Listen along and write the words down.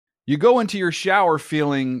You go into your shower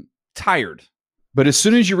feeling tired, but as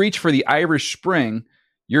soon as you reach for the Irish Spring,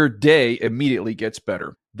 your day immediately gets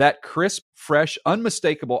better. That crisp, fresh,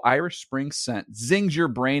 unmistakable Irish Spring scent zings your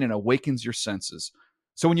brain and awakens your senses.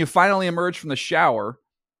 So when you finally emerge from the shower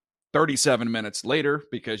 37 minutes later,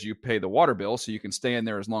 because you pay the water bill so you can stay in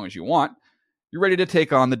there as long as you want, you're ready to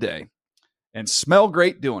take on the day and smell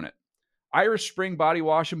great doing it. Irish Spring Body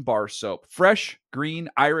Wash and Bar Soap. Fresh, green,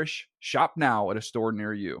 Irish. Shop now at a store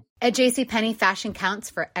near you. At JCPenney, fashion counts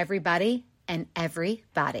for everybody and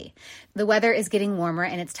everybody. The weather is getting warmer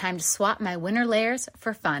and it's time to swap my winter layers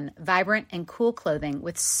for fun, vibrant, and cool clothing.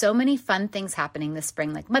 With so many fun things happening this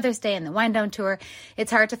spring, like Mother's Day and the Wind Down Tour,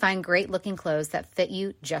 it's hard to find great looking clothes that fit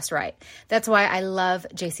you just right. That's why I love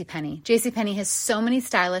JCPenney. JCPenney has so many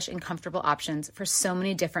stylish and comfortable options for so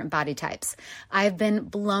many different body types. I've been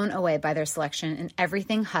blown away by their selection, and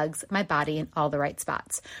everything hugs my body in all the right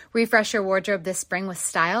spots. Refresh your wardrobe this spring with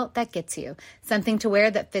style that gets you. Something to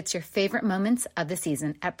wear that fits your favorite moments of the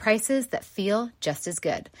season at prices that feel just as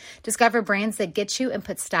good. Discover brands that get you and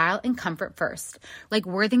put style and comfort first, like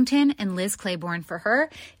Worthington and Liz Claiborne for her,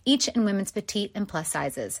 each in women's petite and plus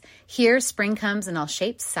sizes. Here, spring comes in all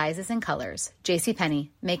shapes, sizes, and colors. JCPenney,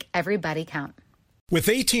 make everybody count. With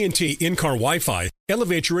AT&T in-car Wi-Fi,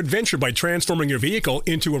 elevate your adventure by transforming your vehicle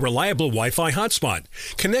into a reliable Wi-Fi hotspot.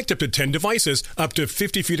 Connect up to 10 devices up to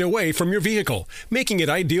 50 feet away from your vehicle, making it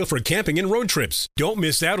ideal for camping and road trips. Don't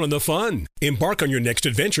miss out on the fun. Embark on your next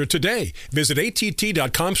adventure today. Visit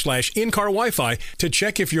att.com/in-car Wi-Fi to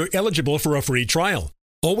check if you're eligible for a free trial.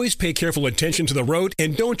 Always pay careful attention to the road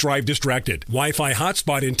and don't drive distracted. Wi-Fi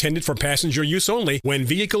hotspot intended for passenger use only when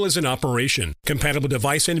vehicle is in operation. Compatible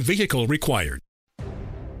device and vehicle required.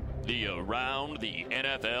 The Around the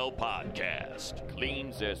NFL podcast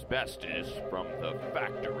cleans asbestos from the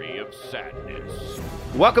factory of sadness.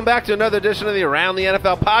 Welcome back to another edition of the Around the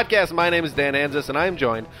NFL podcast. My name is Dan Anzus, and I am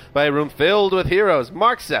joined by a room filled with heroes.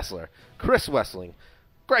 Mark Sessler, Chris Wessling,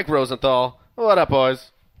 Greg Rosenthal. What up,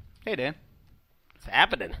 boys? Hey, Dan. What's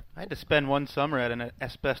happening? I had to spend one summer at an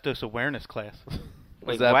asbestos awareness class.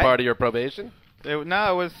 Was that part of your probation? No,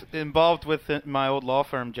 I was involved with my old law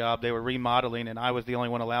firm job. They were remodeling, and I was the only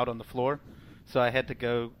one allowed on the floor. So I had to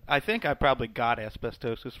go. I think I probably got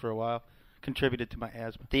asbestosis for a while. Contributed to my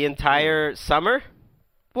asthma. The entire summer?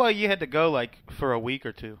 Well, you had to go, like, for a week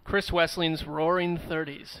or two. Chris Wessling's roaring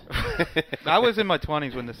 30s. I was in my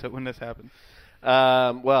 20s when this happened.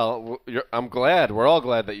 Well, I'm glad. We're all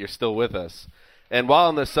glad that you're still with us. And while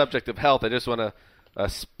on the subject of health, I just want to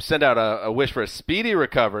send out a wish for a speedy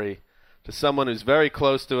recovery to someone who's very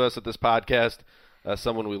close to us at this podcast,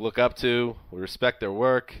 someone we look up to, we respect their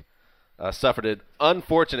work, suffered an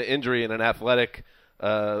unfortunate injury in an athletic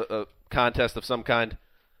contest of some kind.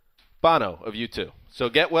 Bono of U2. So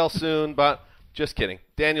get well soon, but just kidding.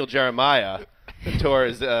 Daniel Jeremiah tore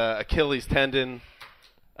his Achilles tendon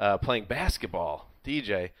playing basketball,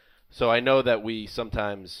 DJ. So I know that we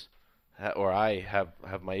sometimes, or I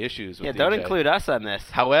have my issues with DJ. Yeah, don't include us on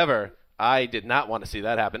this. However, I did not want to see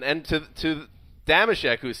that happen. And to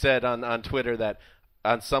Damashek, who said on Twitter that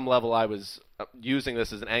on some level I was using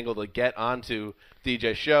this as an angle to get onto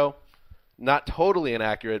DJ's show, not totally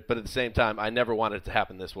inaccurate, but at the same time, I never wanted it to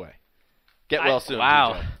happen this way. Get well soon,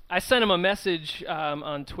 wow. DJ. I sent him a message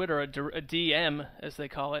on Twitter, a DM, as they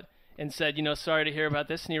call it, and said, sorry to hear about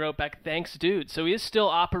this. And he wrote back, thanks, dude. So he is still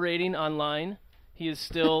operating online. He is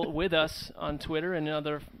still with us on Twitter and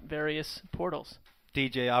other various portals.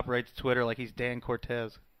 DJ operates Twitter like he's Dan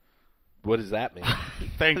Cortez. What does that mean?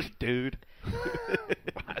 Thanks, dude.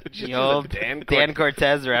 The old Dan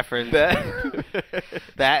Cortez reference. That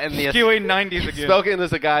and the skewing 90s again. Spoken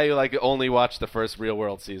as a guy who only watched the first Real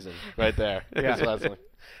World season, right there.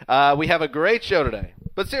 Yeah. We have a great show today,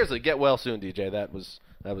 but seriously, get well soon, DJ. That was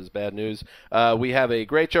bad news. We have a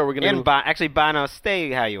great show. We're going to actually, Bono, stay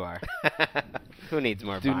how you are. Who needs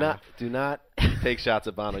more? Bono? Do not take shots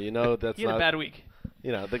at Bono. That's he had a bad week.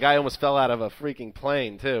 The guy almost fell out of a freaking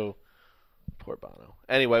plane too. Poor Bono.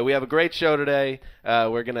 Anyway, we have a great show today.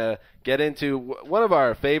 We're going to get into one of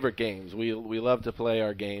our favorite games. We love to play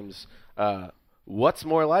our games. What's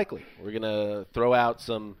more likely? We're going to throw out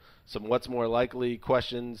some what's more likely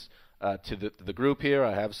questions to the group here.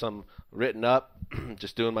 I have some written up.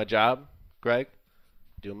 Just doing my job. Greg?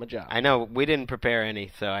 Doing my job. I know. We didn't prepare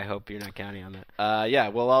any, so I hope you're not counting on that. Yeah,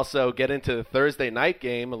 we'll also get into the Thursday night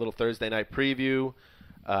game, a little Thursday night preview.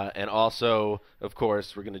 And also, of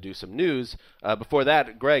course, we're going to do some news. Before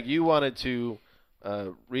that, Greg, you wanted to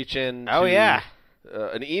reach in to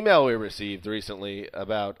an email we received recently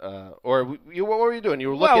about what were you doing? You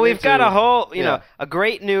were looking we've got a whole, a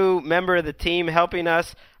great new member of the team helping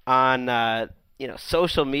us on,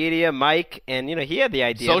 social media Mike, and he had the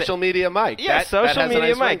idea. Social media Mike. Yeah, that social has media a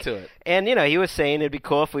nice Mike. ring to it. And he was saying it'd be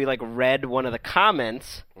cool if we read one of the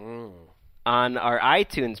comments on our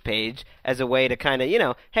iTunes page as a way to kind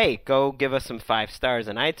of hey, go give us some 5 stars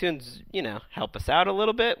on iTunes. Help us out a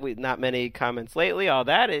little bit. Not many comments lately. All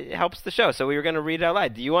that it helps the show. So we were going to read it out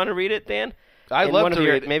loud. Do you want to read it, Dan? I love to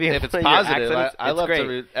read. Maybe if it's one of your positive. accents, I it's love great. to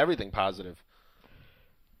read everything positive.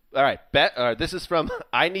 All right, this is from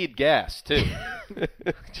I Need Gas, too.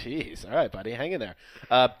 Jeez. All right, buddy. Hang in there.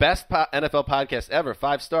 Best NFL podcast ever.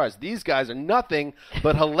 5 stars. These guys are nothing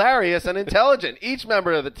but hilarious and intelligent. Each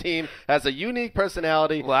member of the team has a unique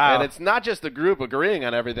personality. Wow. And it's not just a group agreeing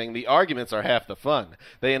on everything. The arguments are half the fun.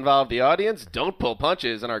 They involve the audience, don't pull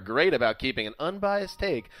punches, and are great about keeping an unbiased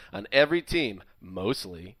take on every team,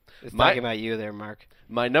 mostly. It's talking about you there, Mark.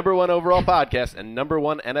 My number 1 overall podcast and number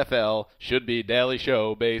 1 NFL should be Daily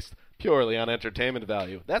Show based purely on entertainment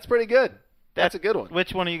value. That's pretty good. That's a good one.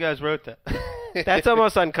 Which one of you guys wrote that? That's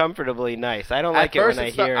almost uncomfortably nice. I don't like it when I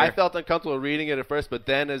hear. I felt uncomfortable reading it at first, but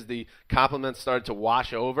then as the compliments started to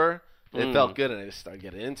wash over, it felt good, and I just started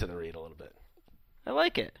getting into the read a little bit. I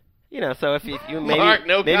like it. So if you maybe Mark,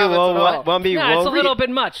 no maybe comments we'll at all. It's a little bit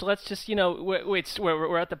much. Let's just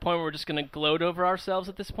we're at the point where we're just going to gloat over ourselves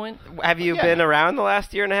at this point. Have you been around the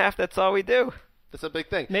last year and a half? That's all we do. That's a big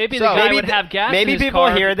thing. Maybe the guy would have gas. Maybe in his people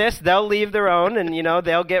car. hear this, they'll leave their own, and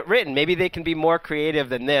they'll get written. Maybe they can be more creative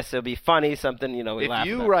than this. It'll be funny, something we laugh If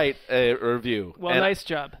you about. write a review, Well, and nice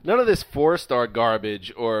job. None of this 4-star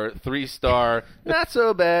garbage or 3-star, not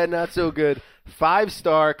so bad, not so good,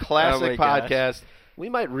 5-star classic gosh. podcast. We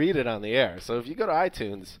might read it on the air. So if you go to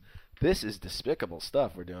iTunes, this is despicable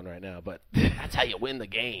stuff we're doing right now, but that's how you win the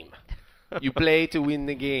game. You play to win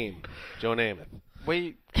the game. Joe Namath.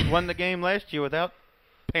 We won the game last year without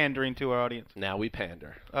pandering to our audience. Now we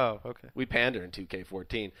pander. Oh, okay. We pander in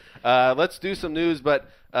 2K14. Let's do some news, but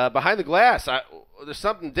behind the glass, there's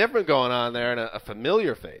something different going on there, and a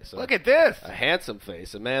familiar face. Look at this. A handsome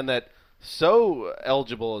face. A man that so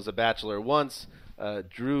eligible as a bachelor once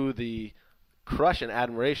drew the crush and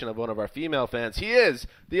admiration of one of our female fans. He is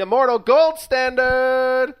the immortal Gold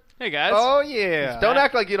Standard. Hey, guys. Oh, yeah. Don't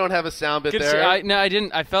act like you don't have a sound bit Good to there. see- no, I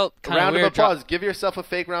didn't. I felt A kind of round weird. of applause. Give yourself a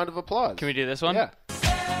fake round of applause. Can we do this one? Yeah.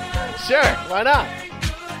 Sure. Why not?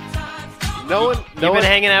 You've been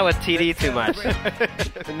hanging out with TD too much.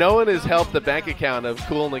 No one has helped the bank account of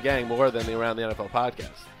Kool and the Gang more than the Around the NFL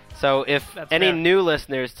podcast. So if That's any fair. new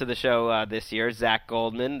listeners to the show this year, Zach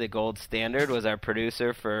Goldman, the Gold Standard, was our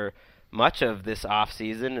producer for much of this off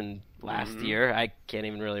season and last year. I can't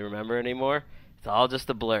even really remember anymore. It's all just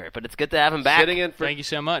a blur, but it's good to have him back. Sitting in for Thank you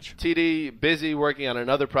so much. TD, busy working on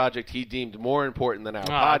another project he deemed more important than our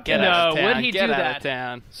podcast. Get out of No, town. would he Get do out that? of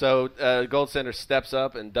town. So Gold Standard steps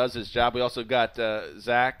up and does his job. We also got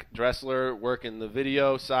Zach Dressler working the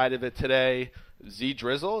video side of it today. Z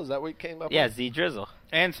Drizzle, is that what he came up Yeah, with? Z Drizzle.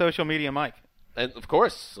 And social media Mike. And, of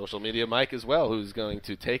course, social media Mike as well, who's going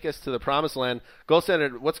to take us to the promised land. Gold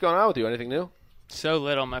Standard, what's going on with you? Anything new? So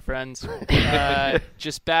little, my friends.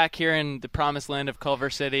 Just back here in the promised land of Culver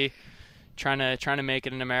City, trying to make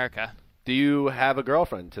it in America. Do you have a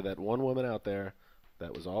girlfriend to that one woman out there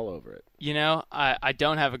that was all over it? I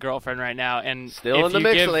don't have a girlfriend right now, and Still if in the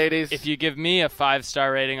you mix, ladies. If you give me a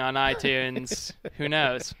 5-star rating on iTunes, who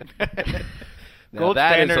knows? Now Gold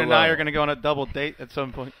that is Standard a and I low. are going to go on a double date at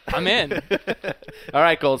some point. I'm in. All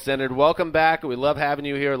right, Gold Standard, welcome back. We love having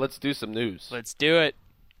you here. Let's do some news. Let's do it.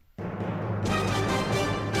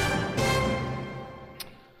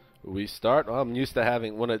 We start. Well, I'm used to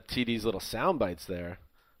having one of TD's little sound bites there.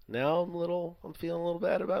 Now I'm feeling a little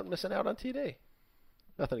bad about missing out on TD.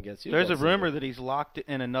 Nothing against you. There's a Gold rumor Standard. that he's locked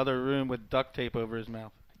in another room with duct tape over his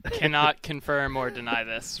mouth. Cannot confirm or deny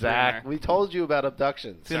this. Zach, rumor. we told you about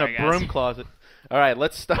abductions. It's in Sorry, a guys. broom closet. All right,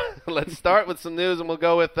 let's start. Let's start with some news, and we'll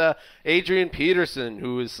go with Adrian Peterson,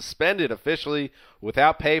 who is suspended officially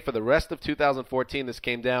without pay for the rest of 2014. This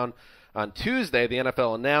came down on Tuesday. The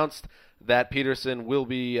NFL announced that Peterson will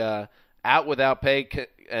be out without pay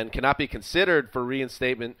and cannot be considered for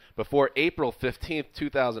reinstatement before April 15th,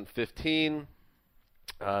 2015.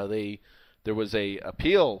 There was a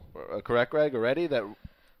appeal, correct, Greg, already?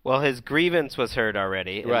 Well, his grievance was heard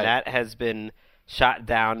already, and Right. that has been shot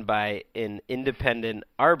down by an independent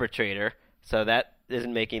arbitrator. So that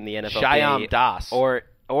isn't making the NFLPA Shyam Das. or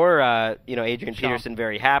Adrian Peterson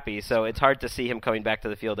very happy. So it's hard to see him coming back to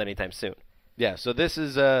the field anytime soon. Yeah, so this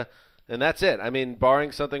is and that's it. I mean,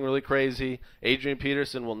 barring something really crazy, Adrian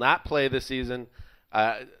Peterson will not play this season.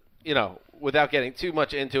 Without getting too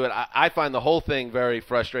much into it, I find the whole thing very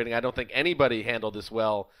frustrating. I don't think anybody handled this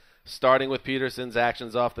well, starting with Peterson's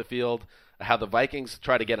actions off the field. how the Vikings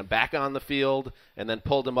tried to get him back on the field and then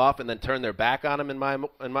pulled him off and then turned their back on him in my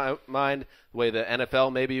mind, the way the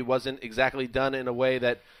NFL maybe wasn't exactly done in a way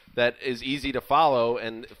that is easy to follow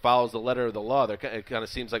and follows the letter of the law. It kind of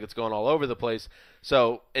seems like it's going all over the place.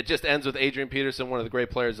 So it just ends with Adrian Peterson, one of the great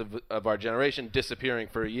players of our generation, disappearing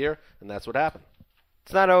for a year, and that's what happened.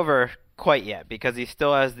 It's not over quite yet because he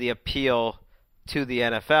still has the appeal to the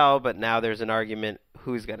NFL, but now there's an argument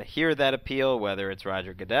who's going to hear that appeal, whether it's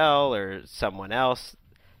Roger Goodell or someone else.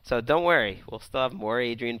 So don't worry, we'll still have more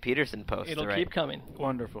Adrian Peterson posts. It'll keep coming.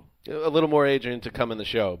 Wonderful. A little more Adrian to come in the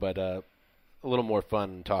show, but a little more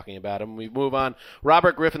fun talking about him. We move on.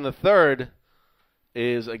 Robert Griffin III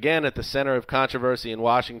is, again, at the center of controversy in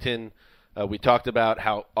Washington. We talked about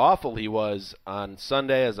how awful he was on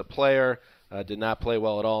Sunday as a player. Did not play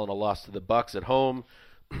well at all in a loss to the Bucs at home.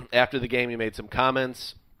 After the game, he made some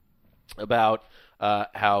comments about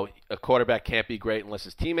how a quarterback can't be great unless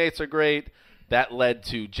his teammates are great. That led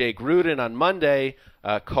to Jay Gruden on Monday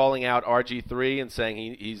calling out RG3 and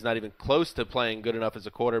saying he's not even close to playing good enough as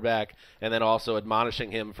a quarterback, and then also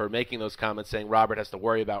admonishing him for making those comments, saying Robert has to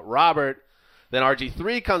worry about Robert. Then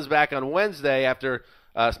RG3 comes back on Wednesday after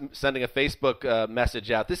sending a Facebook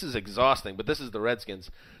message out. This is exhausting, but this is the Redskins.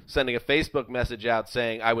 Sending a Facebook message out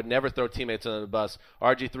saying, I would never throw teammates under the bus.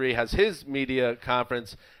 RG3 has his media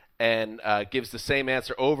conference and gives the same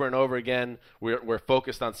answer over and over again. We're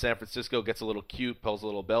focused on San Francisco, gets a little cute, pulls a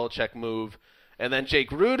little Belichick move. And then Jay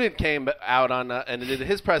Gruden came out and did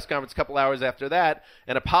his press conference a couple hours after that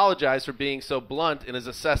and apologized for being so blunt in his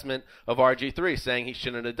assessment of RG3, saying he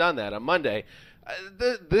shouldn't have done that on Monday.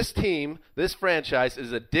 This team, this franchise,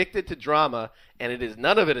 is addicted to drama, and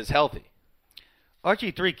none of it is healthy.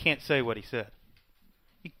 RG3 can't say what he said.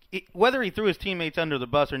 Whether he threw his teammates under the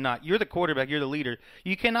bus or not, you're the quarterback, you're the leader.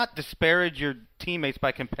 You cannot disparage your teammates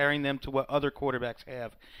by comparing them to what other quarterbacks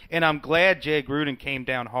have. And I'm glad Jay Gruden came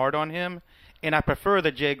down hard on him. And I prefer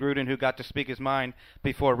the Jay Gruden who got to speak his mind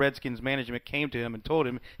before Redskins management came to him and told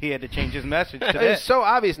him he had to change his message to that. It's so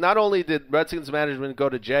obvious. Not only did Redskins management go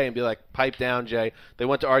to Jay and be like, pipe down, Jay, they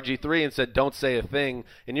went to RG3 and said, don't say a thing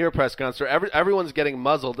in your press conference. Everyone's getting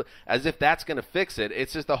muzzled as if that's going to fix it.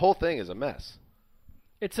 It's just the whole thing is a mess.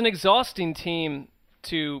 It's an exhausting team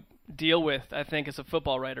to deal with, I think, as a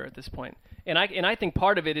football writer at this point. And I think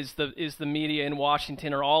part of it is the media in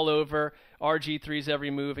Washington are all over RG3's every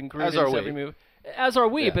move and Gruden's every move. As are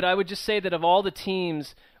we. Yeah. But I would just say that of all the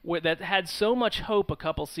teams that had so much hope a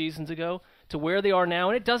couple seasons ago to where they are now,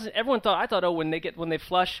 and it doesn't. Everyone thought, when they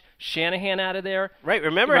flush Shanahan out of there, right?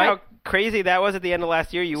 Remember how crazy that was at the end of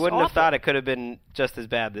last year? You wouldn't have thought it could have been just as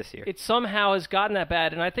bad this year. It somehow has gotten that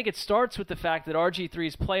bad, and I think it starts with the fact that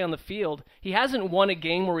RG3's play on the field. He hasn't won a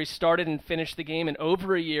game where he started and finished the game in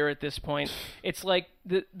over a year at this point. It's like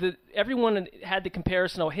everyone had the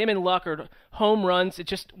comparison of him and Luck or home runs. It's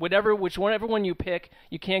just whichever one you pick,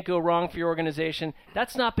 you can't go wrong for your organization.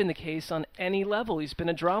 That's not been the case on any level. He's been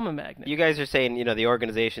a drama magnet. You guys are saying, the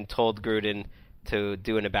organization told Gruden to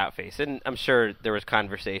do an about face, and I'm sure there was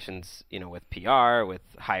conversations, with PR, with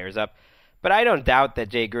hires up, but I don't doubt that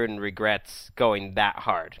Jay Gruden regrets going that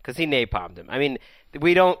hard because he napalmed him. I mean,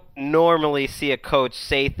 we don't normally see a coach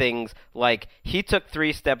say things like he took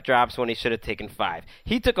 3-step drops when he should have taken 5.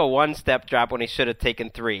 He took a 1-step drop when he should have taken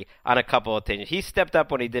 3 on a couple of occasions. He stepped up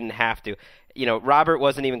when he didn't have to. Robert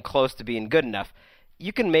wasn't even close to being good enough.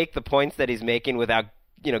 You can make the points that he's making without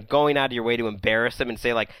going out of your way to embarrass him and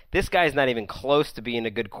say, like, this guy's not even close to being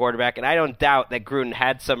a good quarterback. And I don't doubt that Gruden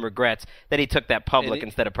had some regrets that he took that public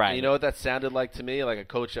instead of private. You know what that sounded like to me? Like a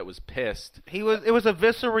coach that was pissed. It was a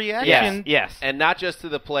visceral reaction. Yes. And not just to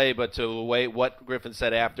the play, but to the way what Griffin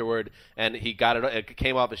said afterward. And he got it. It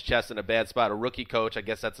came off his chest in a bad spot. A rookie coach, I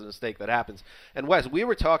guess that's a mistake that happens. And Wes, we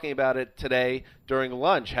were talking about it today during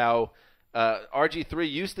lunch, how RG3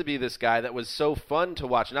 used to be this guy that was so fun to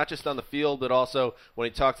watch, not just on the field, but also when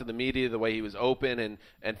he talked to the media, the way he was open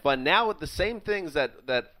and fun. Now with the same things that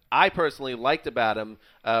I personally liked about him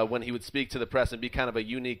when he would speak to the press and be kind of a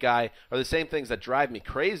unique guy are the same things that drive me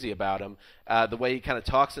crazy about him. The way he kind of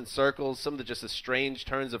talks in circles, some of the strange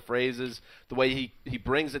turns of phrases, the way he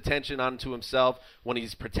brings attention onto himself when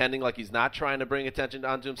he's pretending like he's not trying to bring attention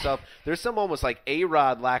onto himself. There's some almost like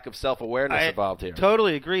A-Rod lack of self-awareness involved here.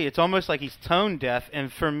 Totally agree. It's almost like he's tone deaf.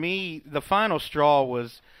 And for me, the final straw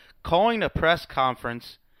was calling a press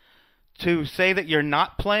conference to say that you're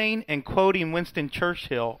not playing and quoting Winston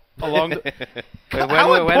Churchill along the...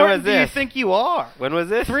 How important do you think you are? When was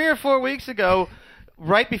this? 3 or 4 weeks ago,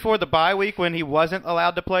 right before the bye week when he wasn't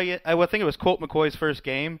allowed to play it. I think it was Colt McCoy's first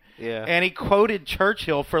game. Yeah. And he quoted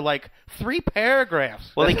Churchill for like 3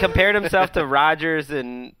 paragraphs. Well, he compared himself to Rodgers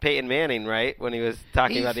and Peyton Manning, right, when he was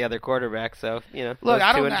talking about the other quarterback. So, Look, those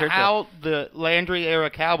I two don't and know Churchill. how the Landry-era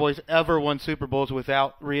Cowboys ever won Super Bowls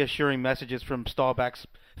without reassuring messages from Staubach's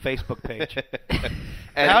Facebook page.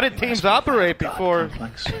 How did teams operate before?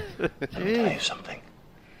 Let me tell you something.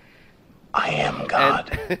 I am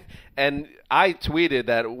God. And I tweeted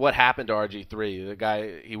that what happened to RG3. The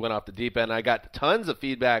guy, he went off the deep end. I got tons of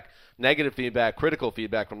feedback, negative feedback, critical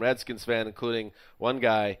feedback from Redskins fans, including one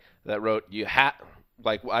guy that wrote, I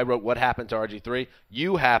wrote, what happened to RG3?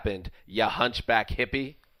 You happened, you hunchback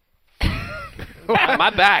hippie. My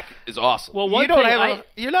back is awesome. Well,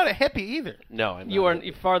 You're not a hippie either. No, I'm not. You are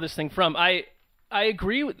the farthest thing from. I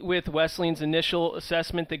agree with Wesleyan's initial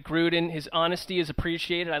assessment that Gruden, his honesty is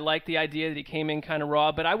appreciated. I like the idea that he came in kind of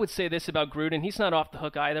raw, but I would say this about Gruden. He's not off the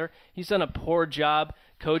hook either. He's done a poor job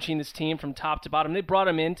coaching this team from top to bottom. They brought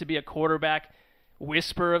him in to be a quarterback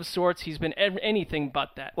whisperer of sorts. He's been anything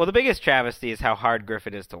but that. Well, the biggest travesty is how hard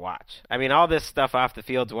Griffin is to watch. I mean, all this stuff off the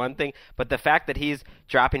field's one thing, but the fact that he's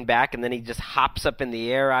dropping back and then he just hops up in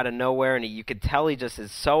the air out of nowhere, and you could tell he just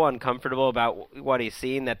is so uncomfortable about what he's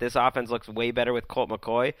seeing that this offense looks way better with Colt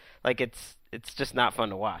McCoy. Like, it's just not fun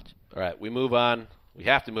to watch. All right, we move on. We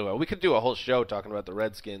have to move on. We could do a whole show talking about the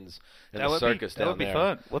Redskins and the circus down there. That would be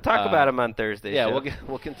fun. We'll talk about him on Thursday. Yeah,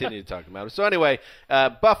 we'll continue to talk about him. So anyway,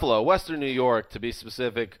 Buffalo, Western New York, to be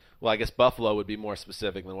specific. Well, I guess Buffalo would be more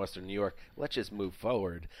specific than Western New York. Let's just move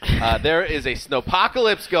forward. There is a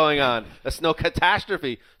snowpocalypse going on, a snow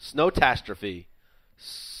catastrophe,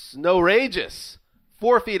 snowrageous.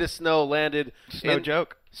 4 feet of snow landed.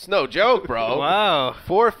 Snow joke, bro. Wow.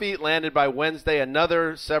 4 feet landed by Wednesday.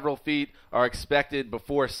 Another several feet are expected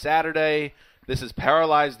before Saturday. This has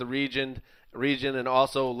paralyzed the region and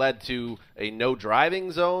also led to a no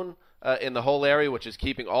driving zone in the whole area, which is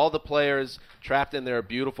keeping all the players trapped in their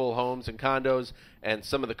beautiful homes and condos. And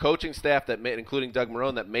some of the coaching staff including Doug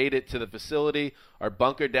Marrone, that made it to the facility are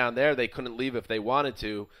bunkered down there. They couldn't leave if they wanted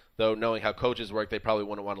to, though knowing how coaches work, they probably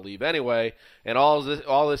wouldn't want to leave anyway. And all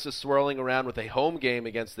this is swirling around with a home game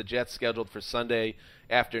against the Jets scheduled for Sunday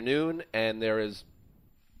afternoon. And there is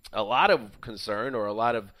a lot of concern or a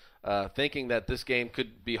lot of thinking that this game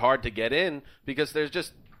could be hard to get in because there's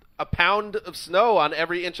just a pound of snow on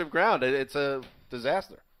every inch of ground. It's a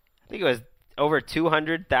disaster. I think it was over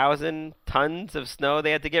 200,000 tons of snow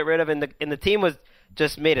they had to get rid of, and the team was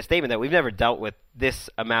just made a statement that we've never dealt with this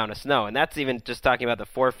amount of snow, and that's even just talking about the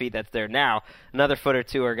 4 feet that's there now. Another foot or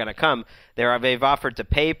two are going to come. They've offered to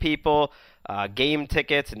pay people game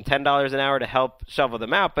tickets and $10 an hour to help shovel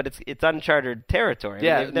them out, but it's uncharted territory.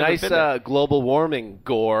 Yeah, nice global warming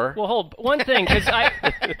gore. Well, hold one thing, because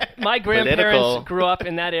my grandparents grew up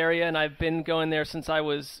in that area, and I've been going there since I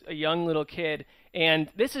was a young little kid. And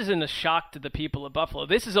this isn't a shock to the people of Buffalo.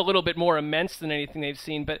 This is a little bit more immense than anything they've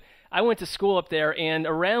seen. But I went to school up there, and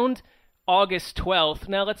around August 12th,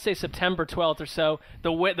 now let's say September 12th or so,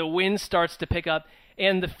 the wind starts to pick up,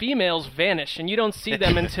 and the females vanish, and you don't see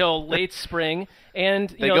them until late spring. And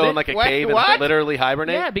they go in like a cave and literally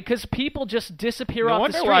hibernate? Yeah, because people just disappear off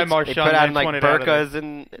the streets. Why Marshawn they put on like burqas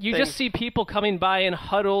and you just see people coming by in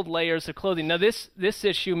huddled layers of clothing. Now, this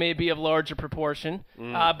issue may be of larger proportion,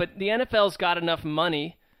 but the NFL's got enough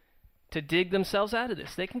money to dig themselves out of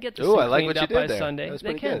this. They can get this thing cleaned up by Sunday.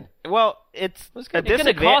 They can. Well, it's going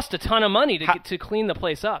to cost a ton of money to clean the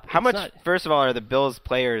place up. How much, first of all, are the Bills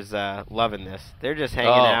players loving this? They're just hanging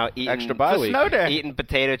out, eating extra bye week. Eating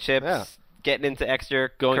potato chips, getting into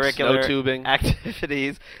extracurricular snow tubing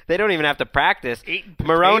activities. They don't even have to practice.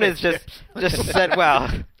 Marrone has just said,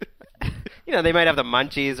 well, they might have the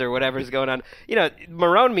munchies or whatever's going on.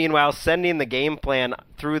 Marrone, meanwhile, sending the game plan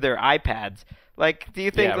through their iPads. Like, do you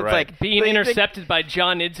think it's like being intercepted by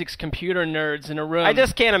John Idzik's computer nerds in a room? I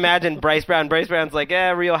just can't imagine Bryce Brown. Bryce Brown's like,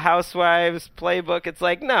 Real Housewives playbook. It's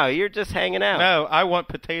like, no, you're just hanging out. No, I want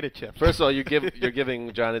potato chips. First of all, you're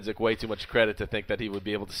giving John Idzik way too much credit to think that he would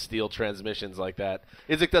be able to steal transmissions like that.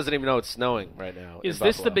 Idzik doesn't even know it's snowing right now. Is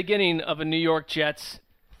this the beginning of a New York Jets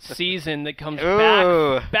season that comes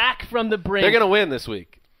back from the brink? They're going to win this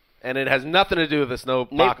week. And it has nothing to do with the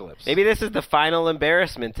snowpocalypse. Maybe this is the final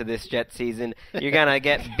embarrassment to this Jet season. You're going to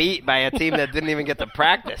get beat by a team that didn't even get to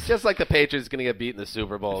practice. Just like the Patriots going to get beat in the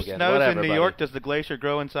Super Bowl again. Snows Whatever, in New York, does the glacier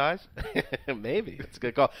grow in size? Maybe. That's a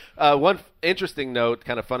good call. One interesting note,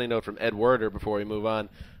 kind of funny note from Ed Werder before we move on.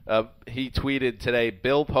 He tweeted today,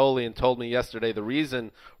 Bill Polian told me yesterday the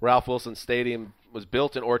reason Ralph Wilson Stadium was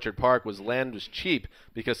built in Orchard Park was land was cheap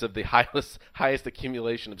because of the highest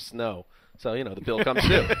accumulation of snow. So, the bill comes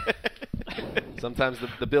due. Sometimes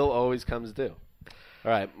the bill always comes due.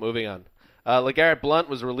 All right, moving on. LeGarrette Blount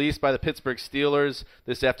was released by the Pittsburgh Steelers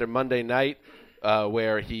this after Monday night,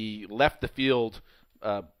 where he left the field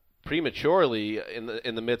prematurely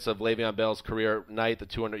in the midst of Le'Veon Bell's career night, the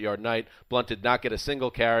 200-yard night. Blount did not get a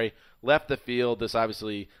single carry, left the field. This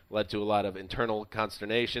obviously led to a lot of internal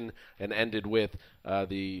consternation and ended with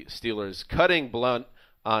the Steelers cutting Blount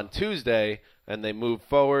on Tuesday, and they moved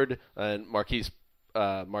forward. And Marquise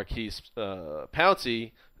Pouncey,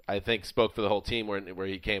 I think, spoke for the whole team where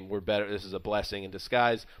he came. We're better. This is a blessing in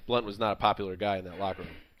disguise. Blount was not a popular guy in that locker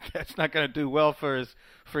room. That's not going to do well for his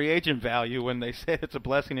free agent value when they say it's a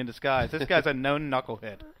blessing in disguise. This guy's a known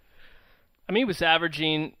knucklehead. I mean, he was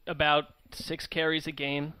averaging about 6 carries a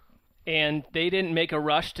game, and they didn't make a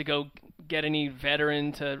rush to go get any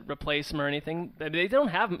veteran to replace him or anything. They don't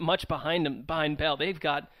have much behind Bell. They've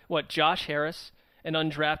got, Josh Harris, an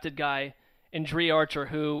undrafted guy, and Dre Archer,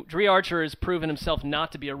 who has proven himself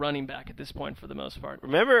not to be a running back at this point for the most part.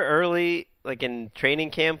 Remember early, like in training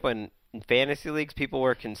camp, when in fantasy leagues people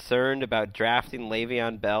were concerned about drafting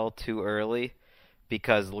Le'Veon Bell too early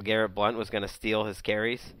because LeGarrette Blount was going to steal his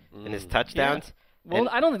carries and his touchdowns? Yeah. Well,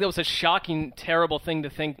 I don't think that was a shocking, terrible thing to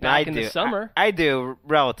think back in the summer. I do,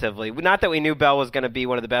 relatively. Not that we knew Bell was going to be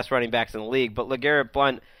one of the best running backs in the league, but LeGarrette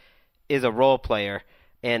Blount is a role player,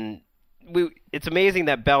 and it's amazing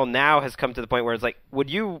that Bell now has come to the point where it's like,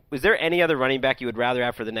 is there any other running back you would rather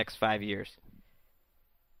have for the next 5 years?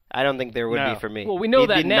 I don't think there would be for me. Well, we know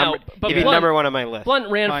that now. But he'd be number one on my list.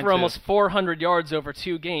 Blount ran for almost 400 yards over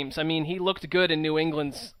 2 games. I mean, he looked good in New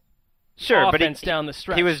England's offense down the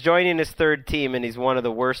stretch. He was joining his third team, and he's one of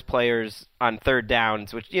the worst players on third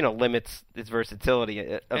downs, which limits his versatility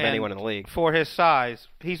of anyone in the league. For his size,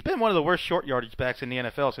 he's been one of the worst short yardage backs in the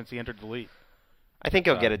NFL since he entered the league. I think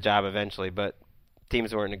he'll get a job eventually, but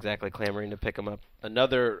teams weren't exactly clamoring to pick him up.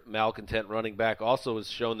 Another malcontent running back also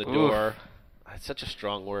was shown the door. It's such a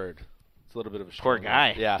strong word. It's a little bit of a strong Poor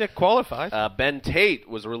guy. word. Yeah. It qualifies. Ben Tate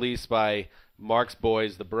was released by Mark's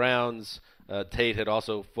boys, the Browns. Tate had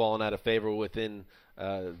also fallen out of favor within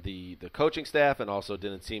the coaching staff and also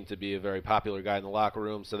didn't seem to be a very popular guy in the locker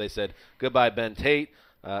room. So they said goodbye, Ben Tate,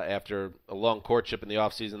 after a long courtship in the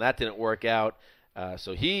offseason. That didn't work out.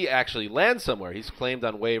 So he actually lands somewhere. He's claimed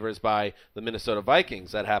on waivers by the Minnesota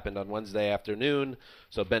Vikings. That happened on Wednesday afternoon.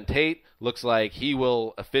 So Ben Tate looks like he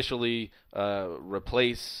will officially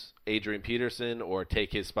replace Adrian Peterson or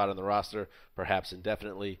take his spot on the roster, perhaps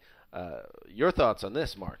indefinitely. Your thoughts on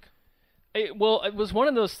this, Mark? It was one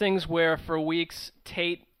of those things where for weeks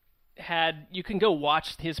Tate you can go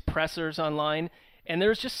watch his pressers online, and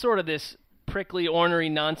there's just sort of this prickly, ornery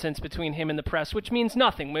nonsense between him and the press, which means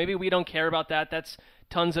nothing. Maybe we don't care about that. That's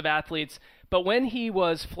tons of athletes. But when he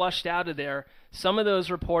was flushed out of there, some of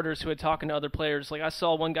those reporters who had talked to other players, like I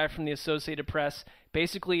saw one guy from the Associated Press,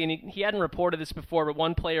 basically, and he hadn't reported this before, but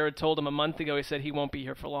one player had told him a month ago, he said he won't be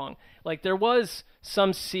here for long. Like there was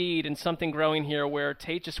some seed and something growing here where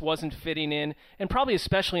Tate just wasn't fitting in, and probably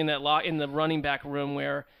especially in the running back room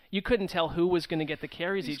where you couldn't tell who was going to get the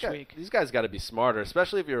carries each week. These guys got to be smarter,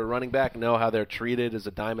 especially if you're a running back, know how they're treated as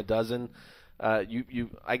a dime a dozen.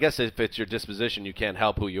 I guess if it's your disposition, you can't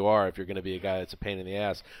help who you are if you're going to be a guy that's a pain in the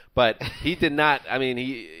ass. But he did not. I mean,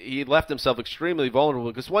 he left himself extremely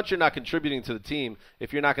vulnerable because once you're not contributing to the team,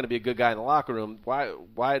 if you're not going to be a good guy in the locker room,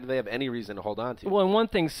 why do they have any reason to hold on to you? Well, and one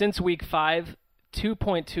thing, since week 5,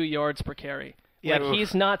 2.2 yards per carry. Yeah,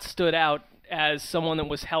 he's not stood out as someone that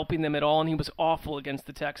was helping them at all, and he was awful against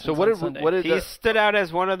the Texans on Sunday. He stood out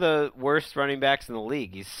as one of the worst running backs in the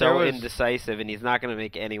league. He's so indecisive, and he's not going to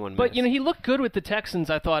make anyone miss. But, he looked good with the Texans,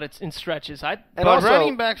 I thought, in stretches.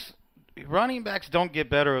 Running backs don't get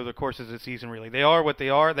better over the course of the season, really. They are what they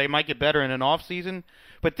are. They might get better in an off-season.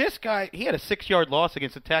 But this guy, he had a 6-yard loss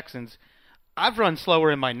against the Texans. I've run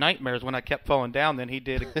slower in my nightmares when I kept falling down than he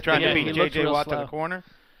did trying to beat J.J. Watt to the corner.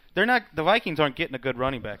 The Vikings aren't getting a good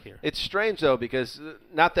running back here. It's strange, though, because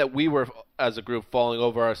not that we were, as a group, falling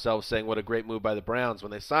over ourselves saying what a great move by the Browns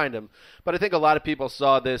when they signed him, but I think a lot of people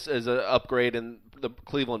saw this as an upgrade in the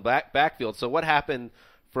Cleveland backfield. So what happened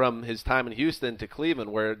from his time in Houston to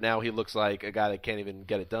Cleveland where now he looks like a guy that can't even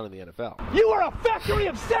get it done in the NFL? You are a factory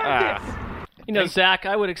of sadness! Zach,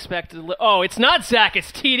 I would expect it's not Zach. It's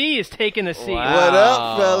TD is taking the seat. Wow. What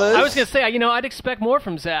up, fellas? I was going to say, I'd expect more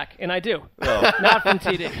from Zach, and I do. Oh. Not from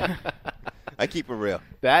TD. I keep it real.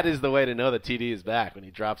 That is the way to know that TD is back when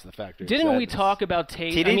he drops the factory. Didn't we talk about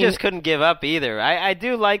Tate? TD just couldn't give up either. I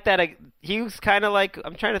do like that. He was kind of like,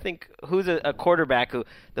 I'm trying to think who's a quarterback who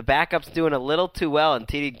the backup's doing a little too well, and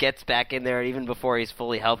TD gets back in there even before he's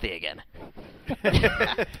fully healthy again.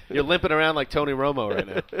 You're limping around like Tony Romo right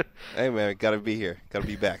now. Hey, man, got to be here. Got to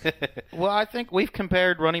be back. Well, I think we've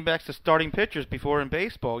compared running backs to starting pitchers before in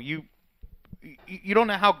baseball. You don't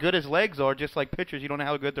know how good his legs are, just like pitchers. You don't know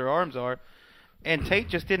how good their arms are. And Tate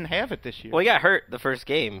just didn't have it this year. Well, he got hurt the first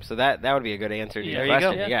game, so that would be a good answer to your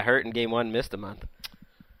question. He got hurt in game 1, missed a month.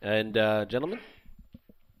 And, gentlemen,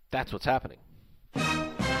 that's what's happening.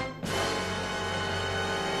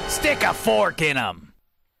 Stick a fork in him.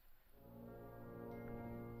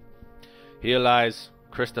 Here lies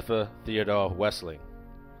Christopher Theodore Wessling,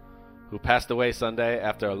 who passed away Sunday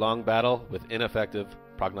after a long battle with ineffective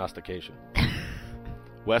prognostication.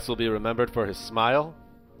 Wes will be remembered for his smile,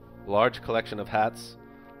 large collection of hats,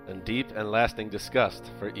 and deep and lasting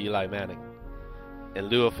disgust for Eli Manning. In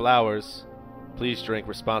lieu of flowers, please drink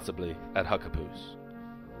responsibly at Huckapoo's.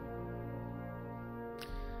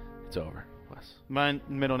 It's over, Wes. My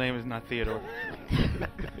middle name is not Theodore.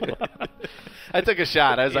 I took a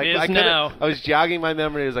shot. I was like, now. I was jogging my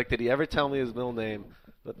memory. I was like, did he ever tell me his middle name?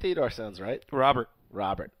 But Theodore sounds right. Robert.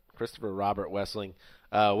 Christopher Robert Wessling.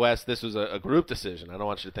 Wes, this was a group decision. I don't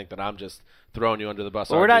want you to think that I'm just throwing you under the bus.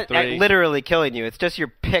 Well, we're not literally killing you. It's just your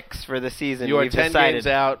picks for the season. You are We've 10 decided. games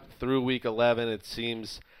out through week 11. It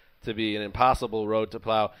seems to be an impossible road to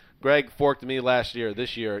plow. Greg forked me last year.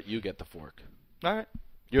 This year, you get the fork. All right.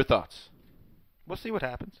 Your thoughts? We'll see what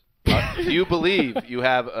happens. Do you believe you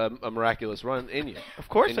have a miraculous run in you? Of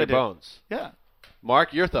course in I your do. bones. Yeah.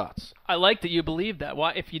 Mark, your thoughts? I like that you believe that.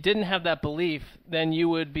 Why? If you didn't have that belief, then you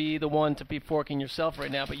would be the one to be forking yourself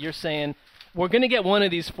right now. But you're saying, we're going to get one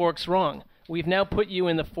of these forks wrong. We've now put you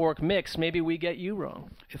in the fork mix. Maybe we get you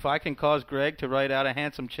wrong. If I can cause Greg to write out a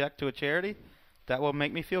handsome check to a charity, that will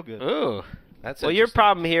make me feel good. Ooh. That's well, your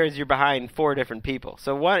problem here is you're behind 4 different people.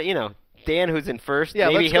 So, Dan, who's in first, yeah,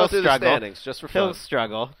 maybe let's he'll go through struggle. The standings, just for fun. He'll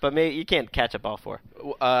struggle, but maybe you can't catch up all 4.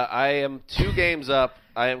 I am 2 games up.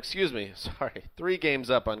 3 games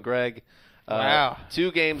up on Greg. Wow.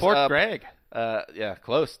 2 games Fork up. Greg. Yeah,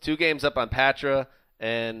 close. 2 games up on Patra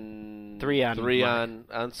and 3 on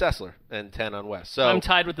Sessler and 10 on West. So I'm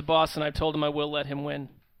tied with the boss, and I told him I will let him win.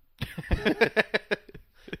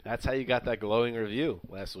 That's how you got that glowing review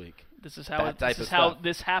last week. This is how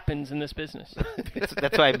this happens in this business.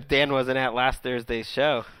 That's why Dan wasn't at last Thursday's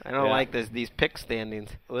show. I don't like these pick standings.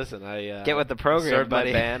 Listen, I get with the program, served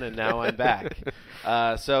buddy. my ban, and now I'm back.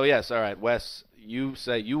 So yes, all right, Wes. You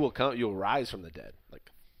say you will come. You will rise from the dead, like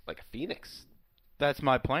a phoenix. That's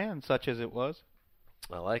my plan, such as it was.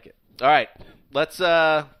 I like it. All right, let's.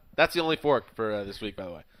 That's the only fork for this week, by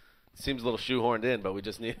the way. Seems a little shoehorned in, but we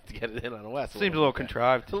just need to get it in on West. Seems a little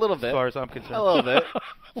contrived. A little bit. As far as I'm concerned. A little bit.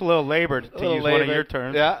 It's a little labored to use one of your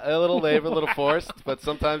terms. Yeah, a little labored, a little forced, but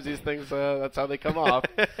sometimes these things, that's how they come off.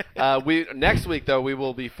 Next week, though, we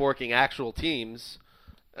will be forking actual teams.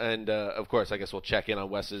 And, of course, I guess we'll check in on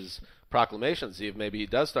Wes's proclamation, see if maybe he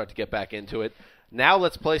does start to get back into it. Now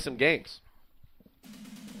let's play some games.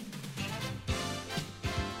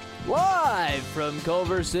 Live from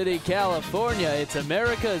Culver City, California, it's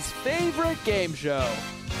America's favorite game show.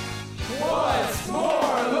 What's more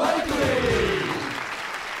likely?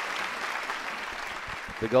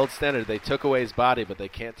 The gold standard, they took away his body, but they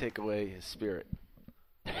can't take away his spirit.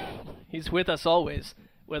 He's with us always.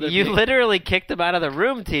 You literally kicked him out of the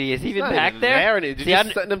room, TD. Is he even back there? Did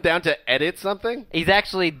you send him down to edit something? He's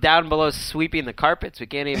actually down below sweeping the carpets. We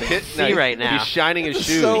can't even see right now. He's shining his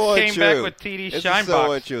shoes. So he came back with TD's shine so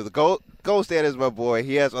box. untrue. The gold standard is my boy.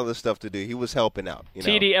 He has other stuff to do. He was helping out.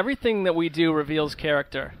 TD, everything that we do reveals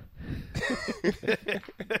character.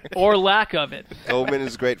 Or lack of it. Goldman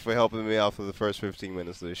is great for helping me out for the first 15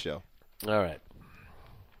 minutes of the show. All right.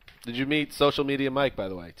 Did you meet Social Media Mike, by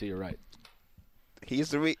the way, to your right?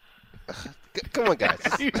 He's the Come on, guys.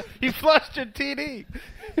 You flushed your TD.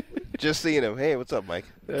 Just seeing him. Hey, what's up, Mike?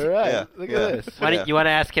 All right. Yeah. Look at this. You want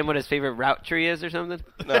to ask him what his favorite route tree is or something?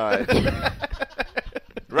 No.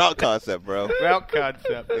 Route concept, bro. Route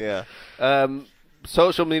concept. Yeah.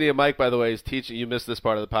 Social Media Mike, by the way, is teaching. You missed this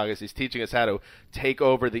part of the podcast. He's teaching us how to take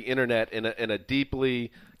over the internet in a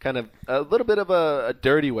deeply kind of a little bit of a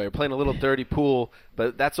dirty way. We're playing a little dirty pool,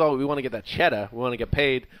 but that's all. We want to get that cheddar. We want to get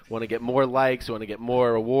paid. We want to get more likes. We want to get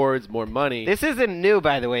more awards, more money. This isn't new,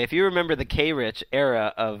 by the way. If you remember the K-Rich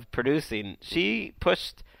era of producing, she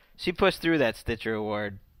pushed through that Stitcher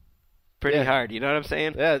Award pretty hard. You know what I'm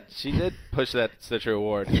saying? Yeah, she did push that Stitcher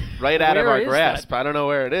Award right out of our grasp. That? I don't know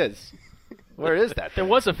where it is. Where is that? There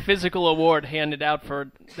was a physical award handed out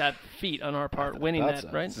for that feat on our part, winning that,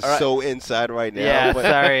 right? It's so inside right now. Yeah,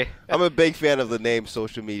 sorry. I'm a big fan of the name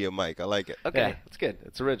Social Media Mike. I like it. Okay, it's good.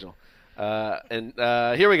 It's original. And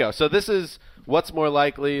here we go. So this is what's more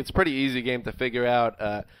likely. It's a pretty easy game to figure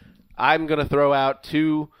out. I'm going to throw out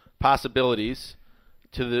 2 possibilities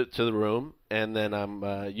to the room, and then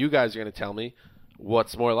you guys are going to tell me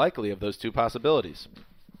what's more likely of those 2 possibilities.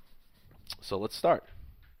 So let's start.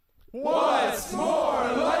 What's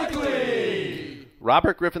more likely?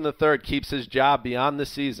 Robert Griffin III keeps his job beyond the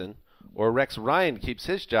season, or Rex Ryan keeps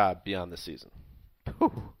his job beyond the season.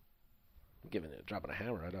 Whew. I'm dropping a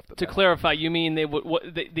hammer right off the bat. To clarify, you mean they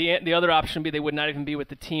would the other option would be they would not even be with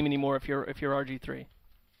the team anymore if you're RG3?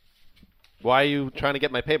 Why are you trying to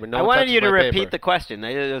get my paper? No I one wanted touches you to my repeat paper. the question.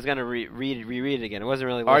 I was going to reread it again. It wasn't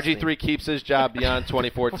really listening. RG3 keeps his job beyond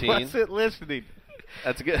 2014. Wasn't listening.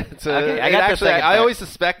 That's good. Okay, I got the second I part. always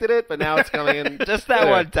suspected it, but now it's coming in. Just that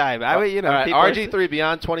one time. All right, people- RG3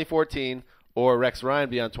 beyond 2014 or Rex Ryan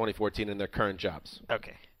beyond 2014 in their current jobs.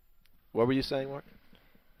 Okay. What were you saying, Mark?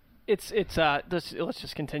 Let's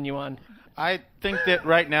just continue on. I think that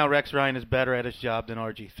right now Rex Ryan is better at his job than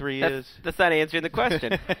RG3 is. That's not answering the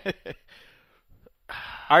question.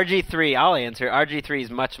 RG3, I'll answer. RG3 is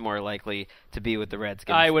much more likely to be with the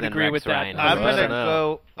Redskins. I would than agree Rex with that. Ryan. I'm I going don't to know.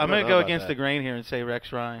 go. I'm I going don't to know go about against that. the grain here and say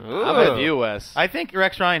Rex Ryan. Ooh. I'm with you, Wes. I think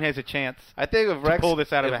Rex Ryan has a chance. I think if Rex pull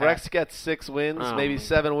this out of if a hat. Rex gets 6 wins, Oh, maybe my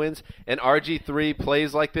 7 wins, and RG3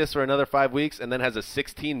 plays like this for another 5 weeks, and then has a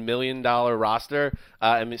 $16 million roster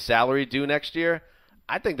salary due next year,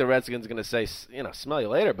 I think the Redskins are going to say, smell you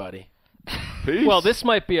later, buddy. Peace. Well, this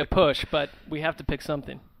might be a push, but we have to pick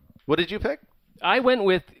something. What did you pick? I went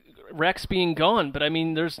with Rex being gone, but I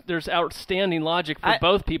mean, there's outstanding logic for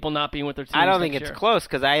both people not being with their teams. I don't think next it's year. close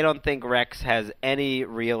because I don't think Rex has any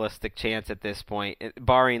realistic chance at this point,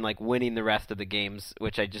 barring like winning the rest of the games,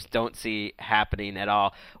 which I just don't see happening at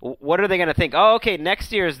all. What are they going to think? Oh, okay,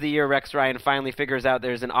 next year is the year Rex Ryan finally figures out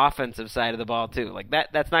there's an offensive side of the ball too. Like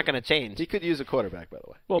that's not going to change. He could use a quarterback, by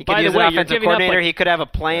the way. Well, He could by use the way, an you're offensive giving up coordinator. like, He could have a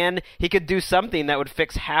plan. He could do something that would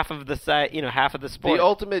fix half of the half of the sport. The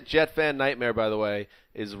ultimate Jet fan nightmare, by the way,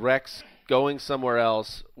 is Rex going somewhere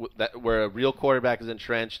else where a real quarterback is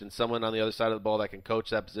entrenched and someone on the other side of the ball that can coach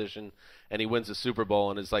that position, and he wins the Super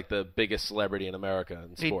Bowl and is like the biggest celebrity in America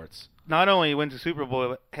in sports. Not only wins the Super Bowl,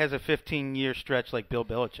 but has a 15-year stretch like Bill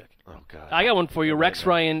Belichick. Oh, God. I got one for you. Rex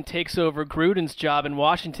Ryan takes over Gruden's job in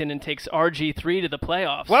Washington and takes RG3 to the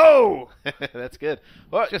playoffs. Whoa! That's good.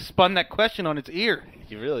 Well, Just spun that question on its ear.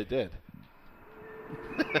 you really did.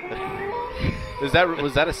 Was that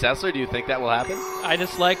a Sessler? Do you think that will happen? I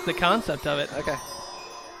just like the concept of it. Okay.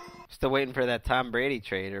 Still waiting for that Tom Brady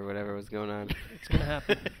trade or whatever was going on. It's going to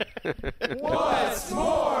happen. What's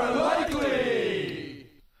more likely?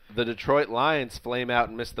 The Detroit Lions flame out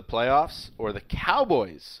and miss the playoffs, or the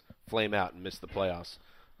Cowboys flame out and miss the playoffs.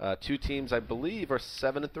 2 teams, I believe, are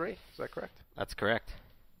 7-3. Is that correct? That's correct.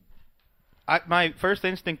 My first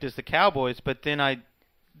instinct is the Cowboys, but then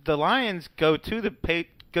the Lions go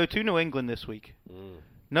to New England this week.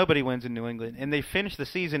 Nobody wins in New England, and they finish the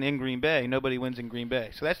season in Green Bay. Nobody wins in Green Bay,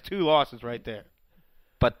 so that's 2 losses right there.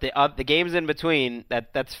 But the games in between,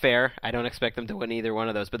 that's fair. I don't expect them to win either one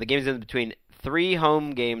of those. But the games in between, 3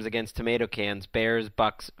 home games against tomato cans, Bears,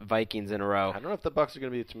 Bucks, Vikings in a row. I don't know if the Bucks are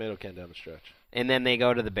going to be a tomato can down the stretch. And then they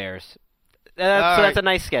go to the Bears. That's a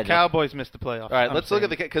nice schedule. Cowboys missed the playoffs. All right, let's look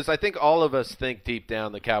at because I think all of us think deep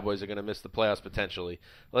down the Cowboys are going to miss the playoffs potentially.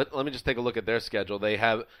 Let me just take a look at their schedule. They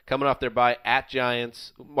have coming off their bye at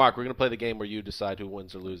Giants. Mark, we're going to play the game where you decide who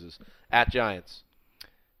wins or loses. At Giants.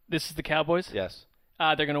 This is the Cowboys? Yes.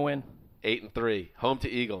 They're going to win. 8-3. Home to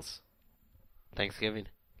Eagles. Thanksgiving.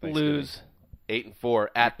 Lose. 8-4.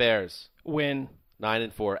 At Bears. Win.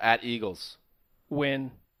 9-4. At Eagles.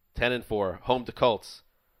 Win. 10-4. Home to Colts.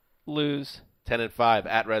 Lose. 10-5.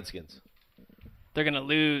 At Redskins. They're going to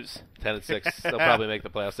lose. 10-6. They'll probably make the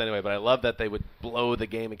playoffs anyway, but I love that they would blow the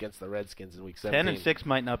game against the Redskins in Week 17. 10-6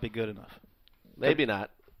 might not be good enough. Maybe not.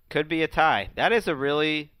 Could be a tie. That is a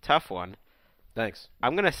really tough one. Thanks.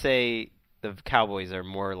 I'm going to say the Cowboys are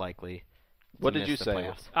more likely. What to did you miss the say?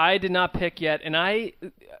 playoffs. I did not pick yet, and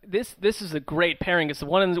this is a great pairing. It's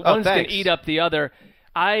one's going to eat up the other.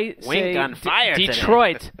 I Wink say on fire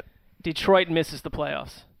today. Detroit misses the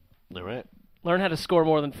playoffs. All right. Learn how to score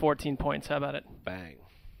more than 14 points. How about it? Bang.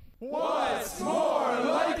 What's more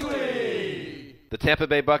likely? The Tampa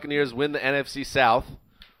Bay Buccaneers win the NFC South,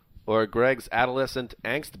 or Greg's adolescent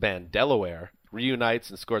angst band, Delaware, reunites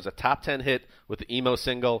and scores a top 10 hit with the emo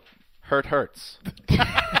single, Hurt Hurts.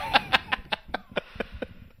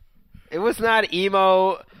 It was not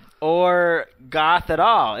emo or goth at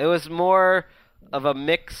all. It was more of a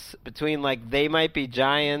mix between, like, They Might Be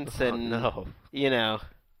Giants and, no.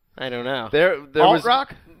 I don't know. There was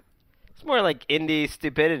Alt-rock? It's more like indie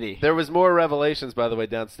stupidity. There was more revelations, by the way,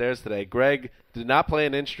 downstairs today. Greg did not play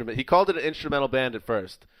an instrument. He called it an instrumental band at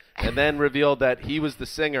first, and then revealed that he was the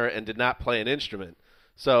singer and did not play an instrument.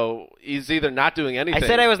 So he's either not doing anything. I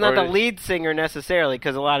said I was not the lead singer necessarily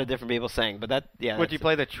because a lot of different people sang, but that, yeah. Would you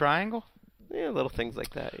play the triangle? Yeah, little things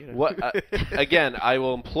like that. You know. What? Again, I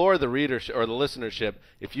will implore the readership or the listenership,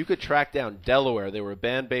 if you could track down Delaware. They were a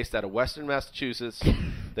band based out of Western Massachusetts.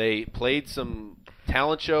 They played some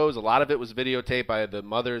talent shows. A lot of it was videotaped by the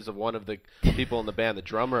mothers of one of the people in the band, the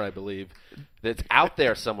drummer, I believe. That's out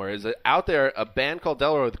there somewhere. Is it out there? A band called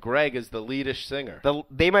Delaware with Greg as the leadish singer.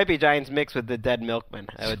 They might be Giants mixed with the Dead Milkmen.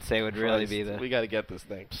 I would say would really be the. We got to get this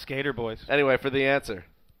thing. Skater Boys. Anyway, for the answer,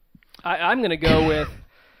 I'm going to go with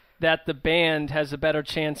that the band has a better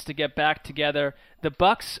chance to get back together. The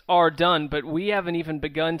Bucks are done, but we haven't even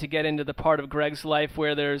begun to get into the part of Greg's life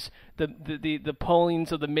where there's the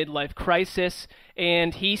pollings of the midlife crisis,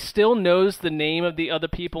 and he still knows the name of the other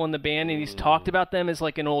people in the band, and he's talked about them as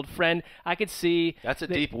like an old friend. I could see that's a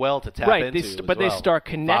deep well to tap into. But they start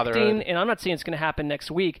connecting, and I'm not saying it's going to happen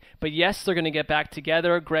next week, but yes, they're going to get back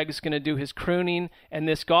together. Greg's going to do his crooning, and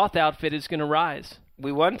this goth outfit is going to rise.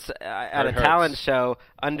 We once, at a talent show,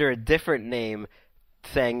 under a different name,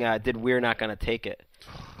 sang, did We're Not Gonna Take It.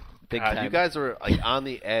 Big time. You guys are like on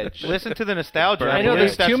the edge. Listen to the nostalgia. I know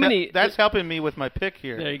there's too many. That's helping me with my pick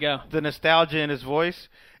here. There you go. The nostalgia in his voice.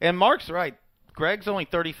 And Mark's right. Greg's only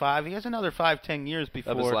 35. He has another 5-10 years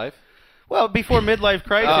before. Of his life? Well, before midlife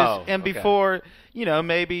crisis and before,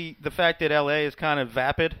 maybe the fact that L.A. is kind of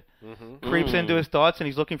vapid creeps into his thoughts and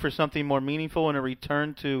he's looking for something more meaningful and a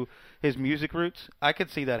return to his music roots. I could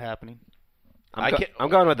see that happening. I'm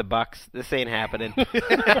going with the Bucks. This ain't happening.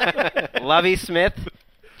 Lovie Smith,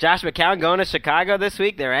 Josh McCown going to Chicago this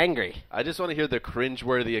week. They're angry. I just want to hear the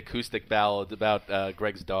cringeworthy acoustic ballad about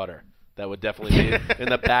Greg's daughter. That would definitely be in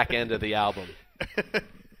the back end of the album.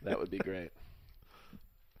 That would be great.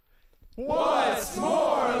 What's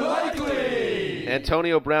more likely?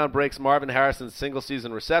 Antonio Brown breaks Marvin Harrison's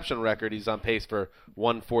single-season reception record. He's on pace for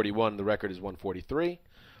 141. The record is 143.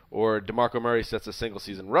 Or DeMarco Murray sets a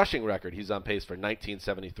single-season rushing record. He's on pace for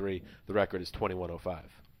 1973. The record is 2105.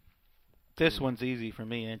 This one's easy for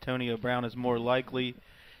me. Antonio Brown is more likely.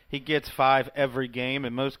 He gets 5 every game.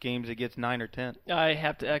 In most games, he gets 9 or 10. I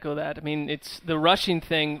have to echo that. I mean, it's the rushing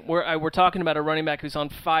thing. We're talking about a running back who's on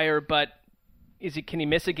fire, but can he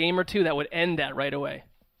miss a game or two? That would end that right away.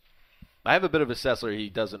 I have a bit of a Sessler. He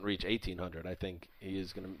doesn't reach 1,800. I think he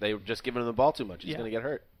is going to. They've just given him the ball too much. He's going to get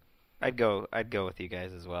hurt. I'd go with you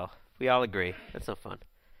guys as well. We all agree. That's no fun.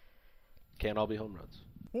 Can't all be home runs.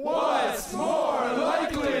 What's more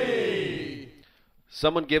likely?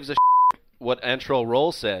 Someone gives a what Antrel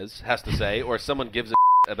Roll has to say, or someone gives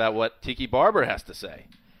a about what Tiki Barber has to say.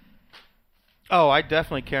 Oh, I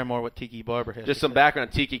definitely care more what Tiki Barber has to say. Just some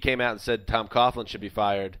background. Tiki came out and said Tom Coughlin should be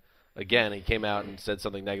fired. Again, he came out and said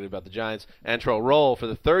something negative about the Giants. Antrel Roll, for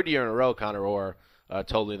the third year in a row, Connor Orr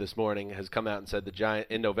told me this morning, has come out and said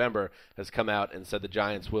in November, has come out and said the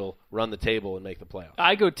Giants will run the table and make the playoffs.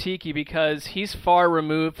 I go Tiki because he's far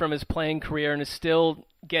removed from his playing career and is still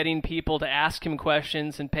getting people to ask him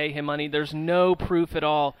questions and pay him money. There's no proof at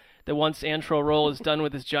all that once Antrel Roll is done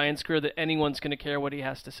with his Giants career that anyone's going to care what he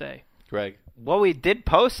has to say. Greg? Well, we did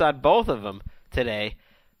post on both of them today.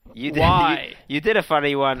 Why? You did a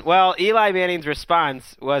funny one. Well, Eli Manning's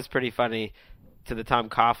response was pretty funny to the Tom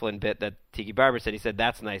Coughlin bit that Tiki Barber said. He said,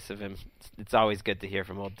 that's nice of him. It's always good to hear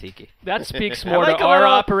from old Tiki. That speaks more to our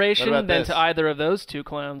operation than to either of those two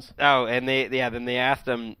clowns. Oh, and then they asked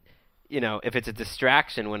him, if it's a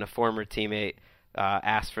distraction when a former teammate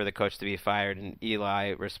asked for the coach to be fired, and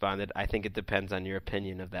Eli responded, I think it depends on your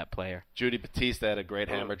opinion of that player. Judy Batista had a great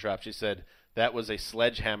hammer drop. She said, that was a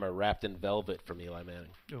sledgehammer wrapped in velvet from Eli Manning.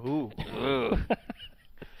 Ooh.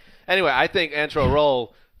 Anyway, I think Antrel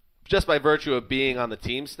Roll, just by virtue of being on the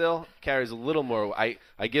team still, carries a little more.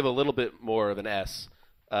 I give a little bit more of an S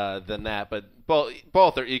than that, but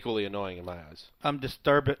both are equally annoying in my eyes. I'm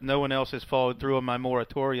disturbed that no one else has followed through on my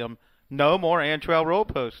moratorium. No more Antrel Roll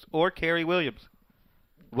posts or Kerry Williams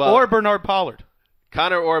or Bernard Pollard.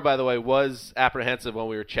 Connor Orr, by the way, was apprehensive when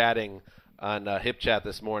we were chatting on Hip Chat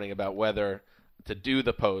this morning about whether to do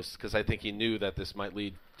the post, because I think he knew that this might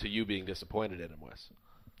lead to you being disappointed in him, Wes.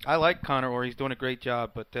 I like Connor Orr. He's doing a great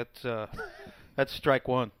job, but that's strike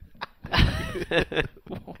one.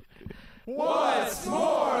 What's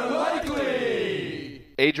more likely?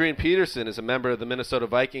 Adrian Peterson is a member of the Minnesota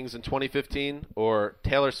Vikings in 2015, or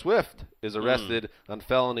Taylor Swift is arrested on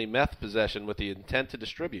felony meth possession with the intent to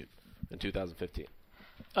distribute in 2015.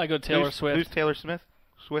 I go Taylor Swift. Who's Taylor Smith?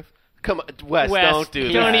 Swift? Come on, Wes, Wes, don't do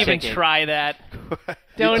that. Don't even try that.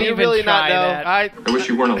 Don't Do you even really try not know? that. I wish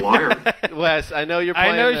you weren't a liar. Wes, I know you're I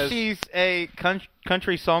playing know this. she's a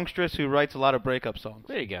country songstress who writes a lot of breakup songs.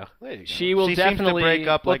 There you go. There you go. She will She definitely seems to break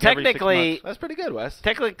up Well, like every 6 technically- months. That's pretty good, Wes.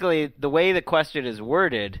 Technically, the way the question is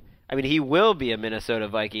worded, I mean, he will be a Minnesota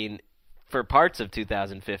Viking for parts of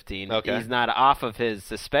 2015. Okay. He's not off of his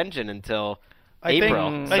suspension until I April.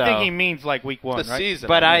 think so- he means like week 1, The right? season.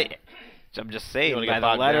 But mean, I'm just You saying, wanna by get the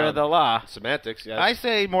bogged letter down. of the law. Semantics, yes. I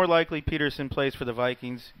say more likely Peterson plays for the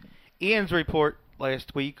Vikings. Ian's report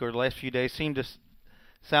last week or the last few days seemed to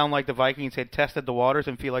sound like the Vikings had tested the waters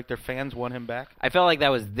and feel like their fans want him back. I felt like that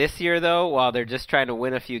was this year, though, while they're just trying to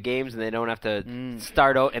win a few games and they don't have to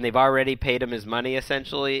start out, and they've already paid him his money,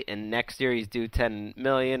 essentially, and next year he's due $10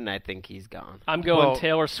 million, and I think he's gone. I'm going Well-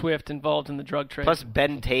 Taylor Swift involved in the drug trade. Plus,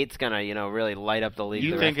 Ben Tate's going to, really light up the league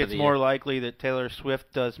You the think rest of it's the more year. likely that Taylor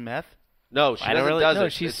Swift does meth? No, she I don't doesn't really- does no,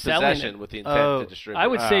 it. she's It's selling possession it. with the intent Oh. to distribute. I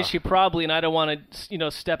would say Ah. she probably, and I don't want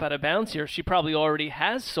to, step out of bounds here. She probably already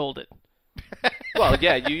has sold it. Well,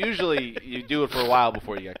 yeah, you do it for a while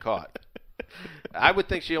before you get caught. I would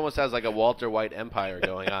think she almost has like a Walter White empire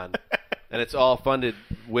going on, and it's all funded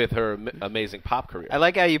with her amazing pop career. I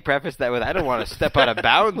like how you preface that with, I don't want to step out of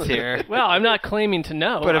bounds here. Well, I'm not claiming to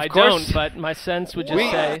know. But of I course- don't, but my sense would just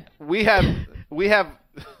say. we have.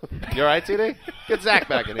 You all right, TD? Get Zach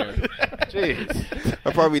back in here. Jeez.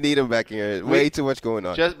 I probably need him back in here. Way too much going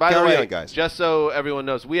on. Just by Carry the way, on, guys. just so everyone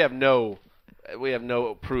knows, we have no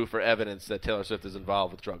proof or evidence that Taylor Swift is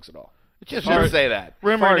involved with drugs at all. Just Should say that.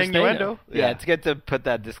 rumor far and as they innuendo. know. Yeah, it's good to put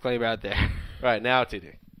that disclaimer out there. Right now,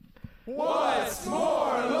 TD. What's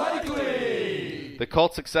more likely? The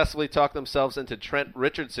Colts successfully talked themselves into Trent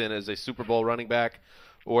Richardson as a Super Bowl running back,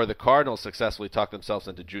 or the Cardinals successfully talked themselves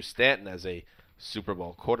into Drew Stanton as a Super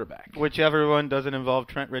Bowl quarterback. Whichever one doesn't involve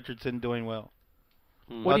Trent Richardson doing well.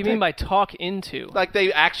 What do you mean by talk into? Like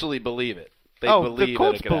they actually believe it. They the believe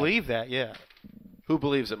Colts that it could believe that, yeah. happen. Who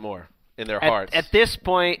believes it more in their At, hearts? at this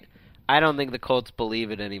point, I don't think the Colts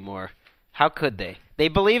believe it anymore. How could they? They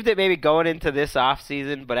believed it maybe going into this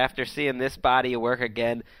offseason, but after seeing this body of work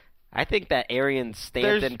again, I think that Arians,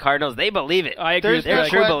 Stanton, There's- Cardinals, they believe it. I agree with They're that.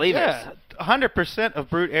 true believers. Yeah, 100% of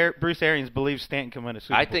Bruce Arians believes Stanton can win a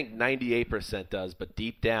Super Bowl. I think 98% does, but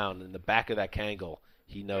deep down in the back of that Kangol,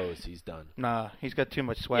 he knows he's done. Nah, he's got too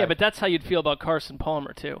much swag. Yeah, but that's how you'd feel about Carson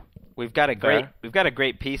Palmer too. We've got a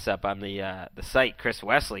great piece up on the site. Chris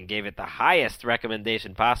Wessling gave it the highest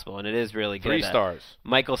recommendation possible, and it is really good. 3 stars.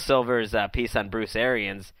 Michael Silver's piece on Bruce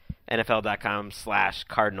Arians,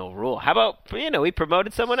 NFL.com/Cardinal Rule. How about, we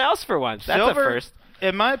promoted someone else for once. That's Silver, a first.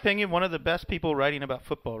 in my opinion, one of the best people writing about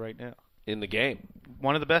football right now. In the game.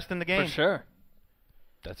 One of the best in the game. For sure.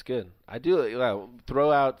 That's good. I do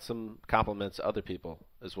throw out some compliments to other people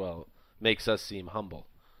as well. Makes us seem humble.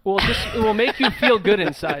 Well, it will make you feel good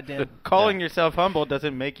inside, Dan. Calling yourself humble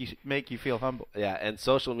doesn't make you feel humble. Yeah, and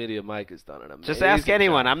social media Mike has done an amazing Just ask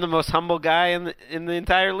anyone. job. I'm the most humble guy in the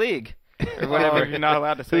entire league. Or whatever. Oh, you're not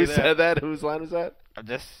allowed to say Who that. said that? Whose line was that? I'm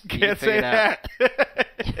just Can't say that.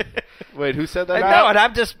 Wait, who said that? I know, and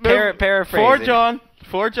I'm just paraphrasing.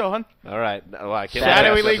 For John. All right. No, I can't.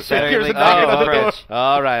 Shadowy League figures and knocking on the door.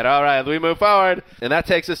 All right. We move forward. And that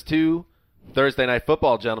takes us to Thursday Night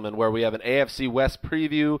Football, gentlemen, where we have an AFC West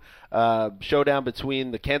preview showdown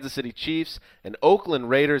between the Kansas City Chiefs and Oakland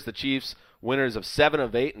Raiders. The Chiefs, winners of 7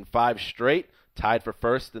 of 8 and 5 straight, tied for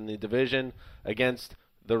first in the division against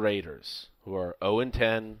the Raiders, who are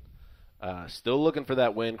 0-10, still looking for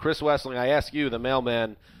that win. Chris Wessling, I ask you, the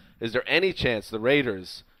mailman, is there any chance the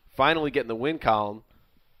Raiders finally get in the win column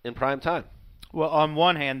in prime time? Well, on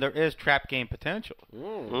one hand, there is trap game potential.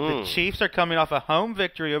 The Chiefs are coming off a home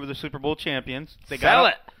victory over the Super Bowl champions. They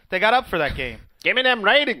got up for that game. Give me them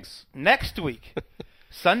ratings. Next week,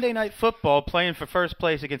 Sunday Night Football playing for first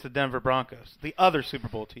place against the Denver Broncos, the other Super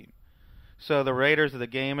Bowl team. So the Raiders are the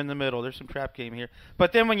game in the middle. There's some trap game here.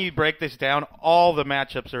 But then when you break this down, all the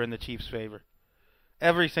matchups are in the Chiefs' favor.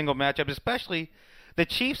 Every single matchup, especially the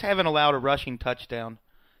Chiefs haven't allowed a rushing touchdown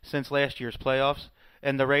since last year's playoffs,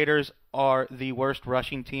 and the Raiders are the worst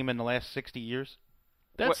rushing team in the last 60 years.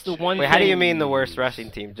 That's the one Wait, thing. how do you mean the worst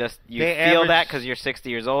rushing team? Just you They feel average- that because you're 60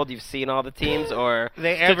 years old, you've seen all the teams, or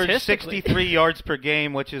They average Statistically. 63 yards per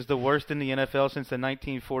game, which is the worst in the NFL since the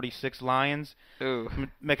 1946 Lions. Ooh.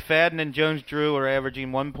 McFadden and Jones-Drew are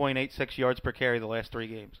averaging 1.86 yards per carry the last 3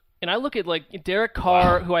 games. And I look at like Derek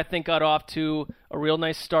Carr, who I think got off to a real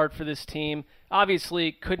nice start for this team.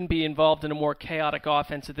 Obviously, couldn't be involved in a more chaotic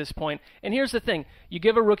offense at this point. And here's the thing. You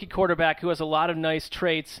give a rookie quarterback who has a lot of nice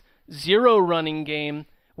traits, 0 running game,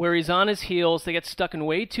 where he's on his heels. They get stuck in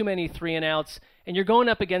way too many 3-and-outs. and you're going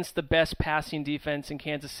up against the best passing defense in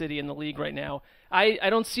Kansas City in the league right now. I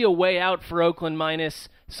don't see a way out for Oakland minus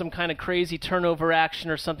some kind of crazy turnover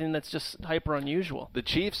action or something that's just hyper unusual. The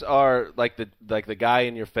Chiefs are like the guy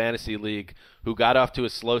in your fantasy league who got off to a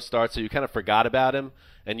slow start, so you kind of forgot about him,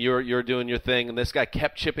 and you're doing your thing, and this guy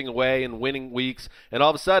kept chipping away and winning weeks, and all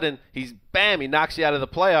of a sudden he knocks you out of the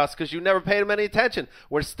playoffs because you never paid him any attention.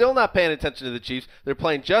 We're still not paying attention to the Chiefs. They're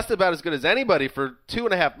playing just about as good as anybody for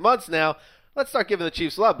 2.5 months now. Let's start giving the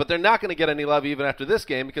Chiefs love, but they're not going to get any love even after this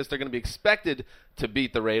game because they're going to be expected to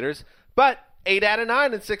beat the Raiders. But 8 out of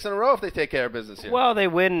 9 and 6 in a row if they take care of business here. Well, they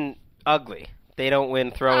win ugly. They don't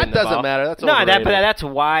win throwing the ball. That doesn't matter. That's no, overrated. but that's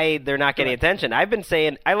why they're not getting attention. I've been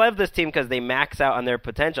saying I love this team because they max out on their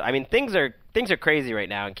potential. I mean, things are crazy right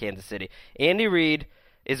now in Kansas City. Andy Reid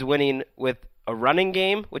is winning with a running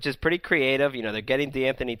game, which is pretty creative. You know, they're getting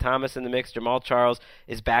DeAnthony Thomas in the mix. Jamal Charles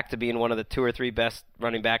is back to being one of the 2 or 3 best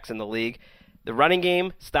running backs in the league. The running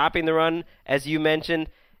game, stopping the run, as you mentioned,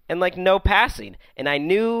 and no passing. And I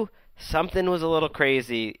knew something was a little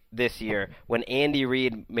crazy this year when Andy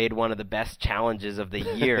Reid made one of the best challenges of the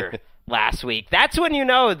year last week. That's when you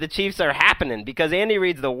know the Chiefs are happening because Andy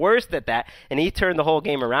Reid's the worst at that, and he turned the whole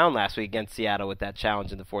game around last week against Seattle with that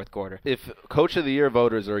challenge in the fourth quarter. If Coach of the Year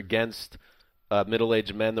voters are against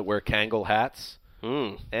middle-aged men that wear Kangol hats,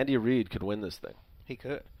 Andy Reid could win this thing. He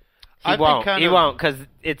could. He won't because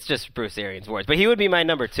it's just Bruce Arians' words. But he would be my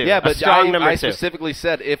number 2. Yeah, but number I 2. specifically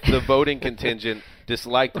said if the voting contingent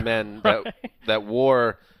disliked men that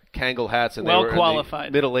wore Kangol hats and they were qualified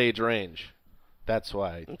in the middle-age range. That's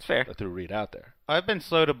why that's fair. I threw Reid out there. I've been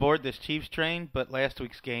slow to board this Chiefs train, but last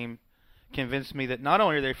week's game convinced me that not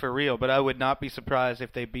only are they for real, but I would not be surprised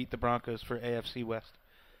if they beat the Broncos for AFC West.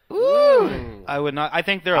 Ooh. I would not. I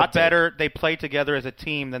think they're better. They play together as a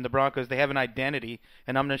team than the Broncos. They have an identity,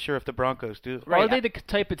 and I'm not sure if the Broncos do. Are they the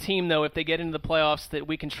type of team, though, if they get into the playoffs, that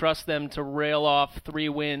we can trust them to rail off 3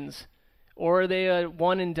 wins? Or are they a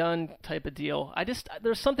one-and-done type of deal?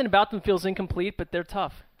 There's something about them feels incomplete, but they're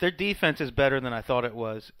tough. Their defense is better than I thought it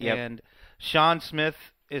was. Yep. And Sean Smith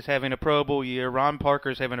is having a Pro Bowl year. Ron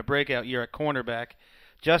Parker's having a breakout year at cornerback.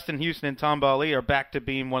 Justin Houston and Tom Bali are back to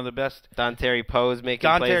being one of the best. Dontari Poe's making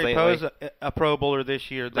plays lately. Dontari Poe's a Pro Bowler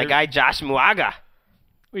this year. My guy Josh Muaga.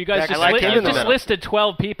 Well, you guys just listed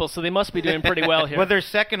 12 people, so they must be doing pretty well here. Well, they're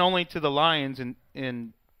second only to the Lions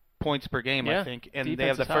in points per game, I think. And they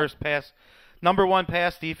have the first number 1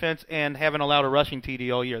 pass defense and haven't allowed a rushing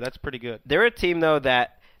TD all year. That's pretty good. They're a team, though,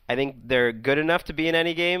 that I think they're good enough to be in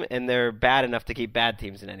any game, and they're bad enough to keep bad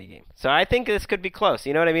teams in any game. So I think this could be close.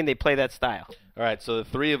 You know what I mean? They play that style. All right, so the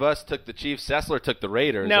 3 of us took the Chiefs. Sessler took the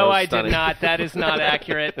Raiders. No, I did not. That is not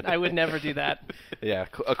accurate. I would never do that. Yeah,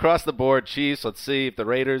 across the board, Chiefs. Let's see if the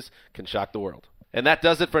Raiders can shock the world. And that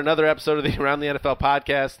does it for another episode of the Around the NFL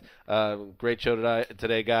podcast. Great show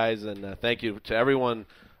today, guys, and thank you to everyone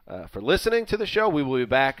for listening to the show. We will be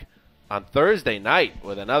back on Thursday night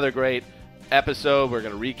with another great episode. We're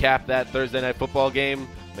going to recap that Thursday night football game.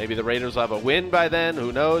 Maybe the Raiders will have a win by then.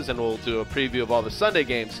 Who knows? And we'll do a preview of all the Sunday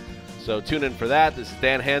games. So tune in for that. This is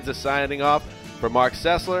Dan Hansa signing off for Mark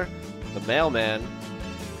Sessler, the mailman,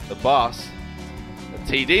 the boss, the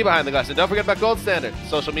TD behind the glass. And don't forget about Gold Standard,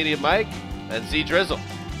 Social Media Mike, and Z Drizzle.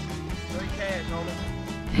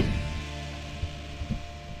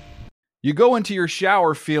 You go into your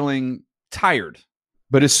shower feeling tired,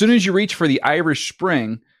 but as soon as you reach for the Irish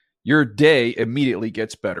Spring, your day immediately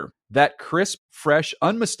gets better. That crisp, fresh,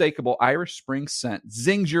 unmistakable Irish Spring scent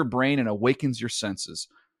zings your brain and awakens your senses.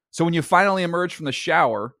 So when you finally emerge from the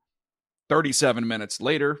shower 37 minutes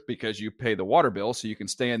later, because you pay the water bill so you can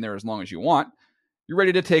stay in there as long as you want, you're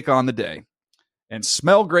ready to take on the day and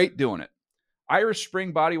smell great doing it. Irish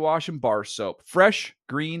Spring Body Wash and Bar Soap. Fresh,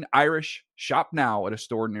 green, Irish. Shop now at a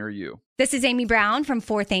store near you. This is Amy Brown from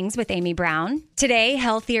 4 Things with Amy Brown. Today,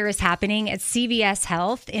 healthier is happening at CVS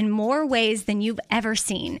Health in more ways than you've ever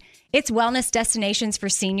seen. It's wellness destinations for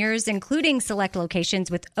seniors, including select locations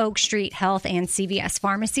with Oak Street Health and CVS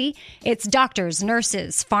Pharmacy. It's doctors,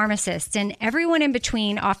 nurses, pharmacists, and everyone in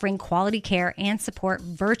between offering quality care and support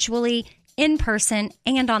virtually, in person,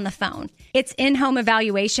 and on the phone. It's in-home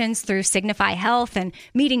evaluations through Signify Health and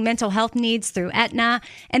meeting mental health needs through Aetna.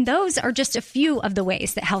 And those are just a few of the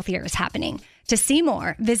ways that healthier is happening. To see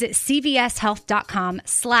more, visit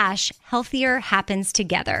cvshealth.com/healthier happens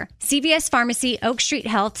together. CVS Pharmacy, Oak Street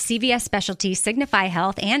Health, CVS Specialty, Signify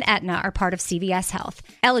Health, and Aetna are part of CVS Health.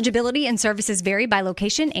 Eligibility and services vary by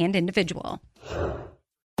location and individual.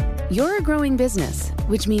 You're a growing business,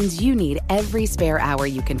 which means you need every spare hour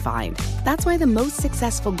you can find. That's why the most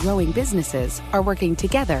successful growing businesses are working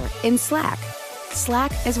together in Slack.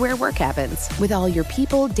 Slack is where work happens, with all your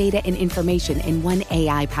people, data, and information in one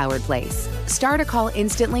AI-powered place. Start a call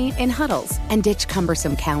instantly in huddles and ditch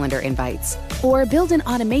cumbersome calendar invites. Or build an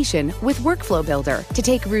automation with Workflow Builder to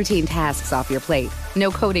take routine tasks off your plate.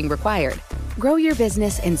 No coding required. Grow your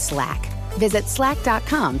business in Slack. Visit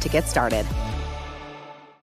slack.com to get started.